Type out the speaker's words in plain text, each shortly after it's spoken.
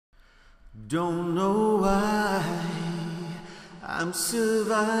Don't know why I'm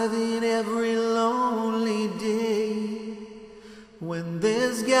surviving every lonely day when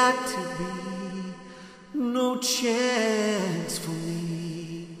there's got to be no chance for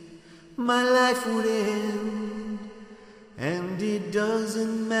me. My life would end, and it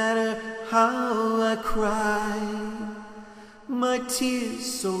doesn't matter how I cry. My tears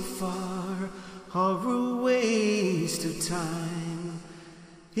so far are a waste of time.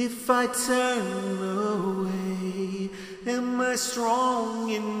 If I turn away, am I strong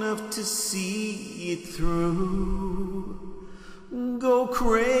enough to see it through? Go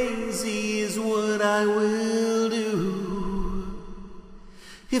crazy is what I will do.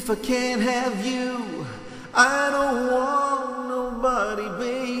 If I can't have you, I don't want nobody,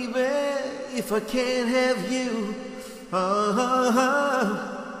 baby. If I can't have you,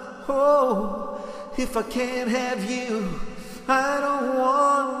 if I can't have you, I don't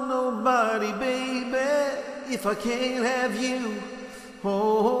want nobody, baby. If I can't have you,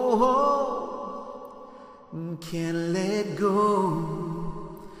 can't let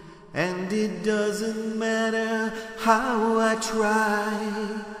go. And it doesn't matter how I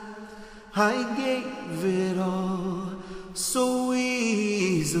try, I gave it all so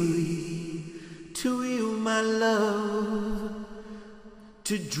easily to you, my love,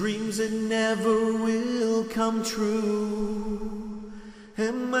 to dreams that never will come true.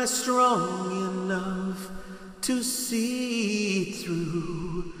 Am I strong enough to see it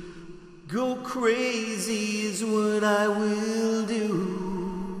through? Go crazy is what I will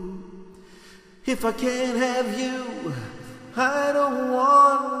do. If I can't have you, I don't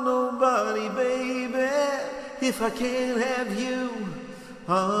want nobody, baby. If I can't have you,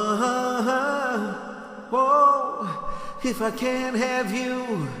 if I can't have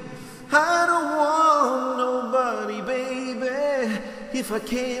you, I don't want nobody, baby. If I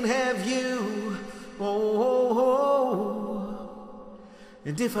can't have you,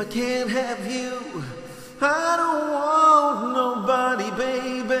 and if I can't have you, I don't want nobody,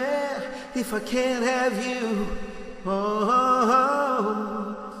 baby. If I can't have you,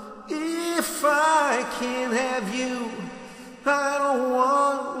 if I can't have you, I don't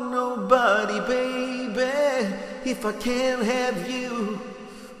want nobody, baby. If I can't have you,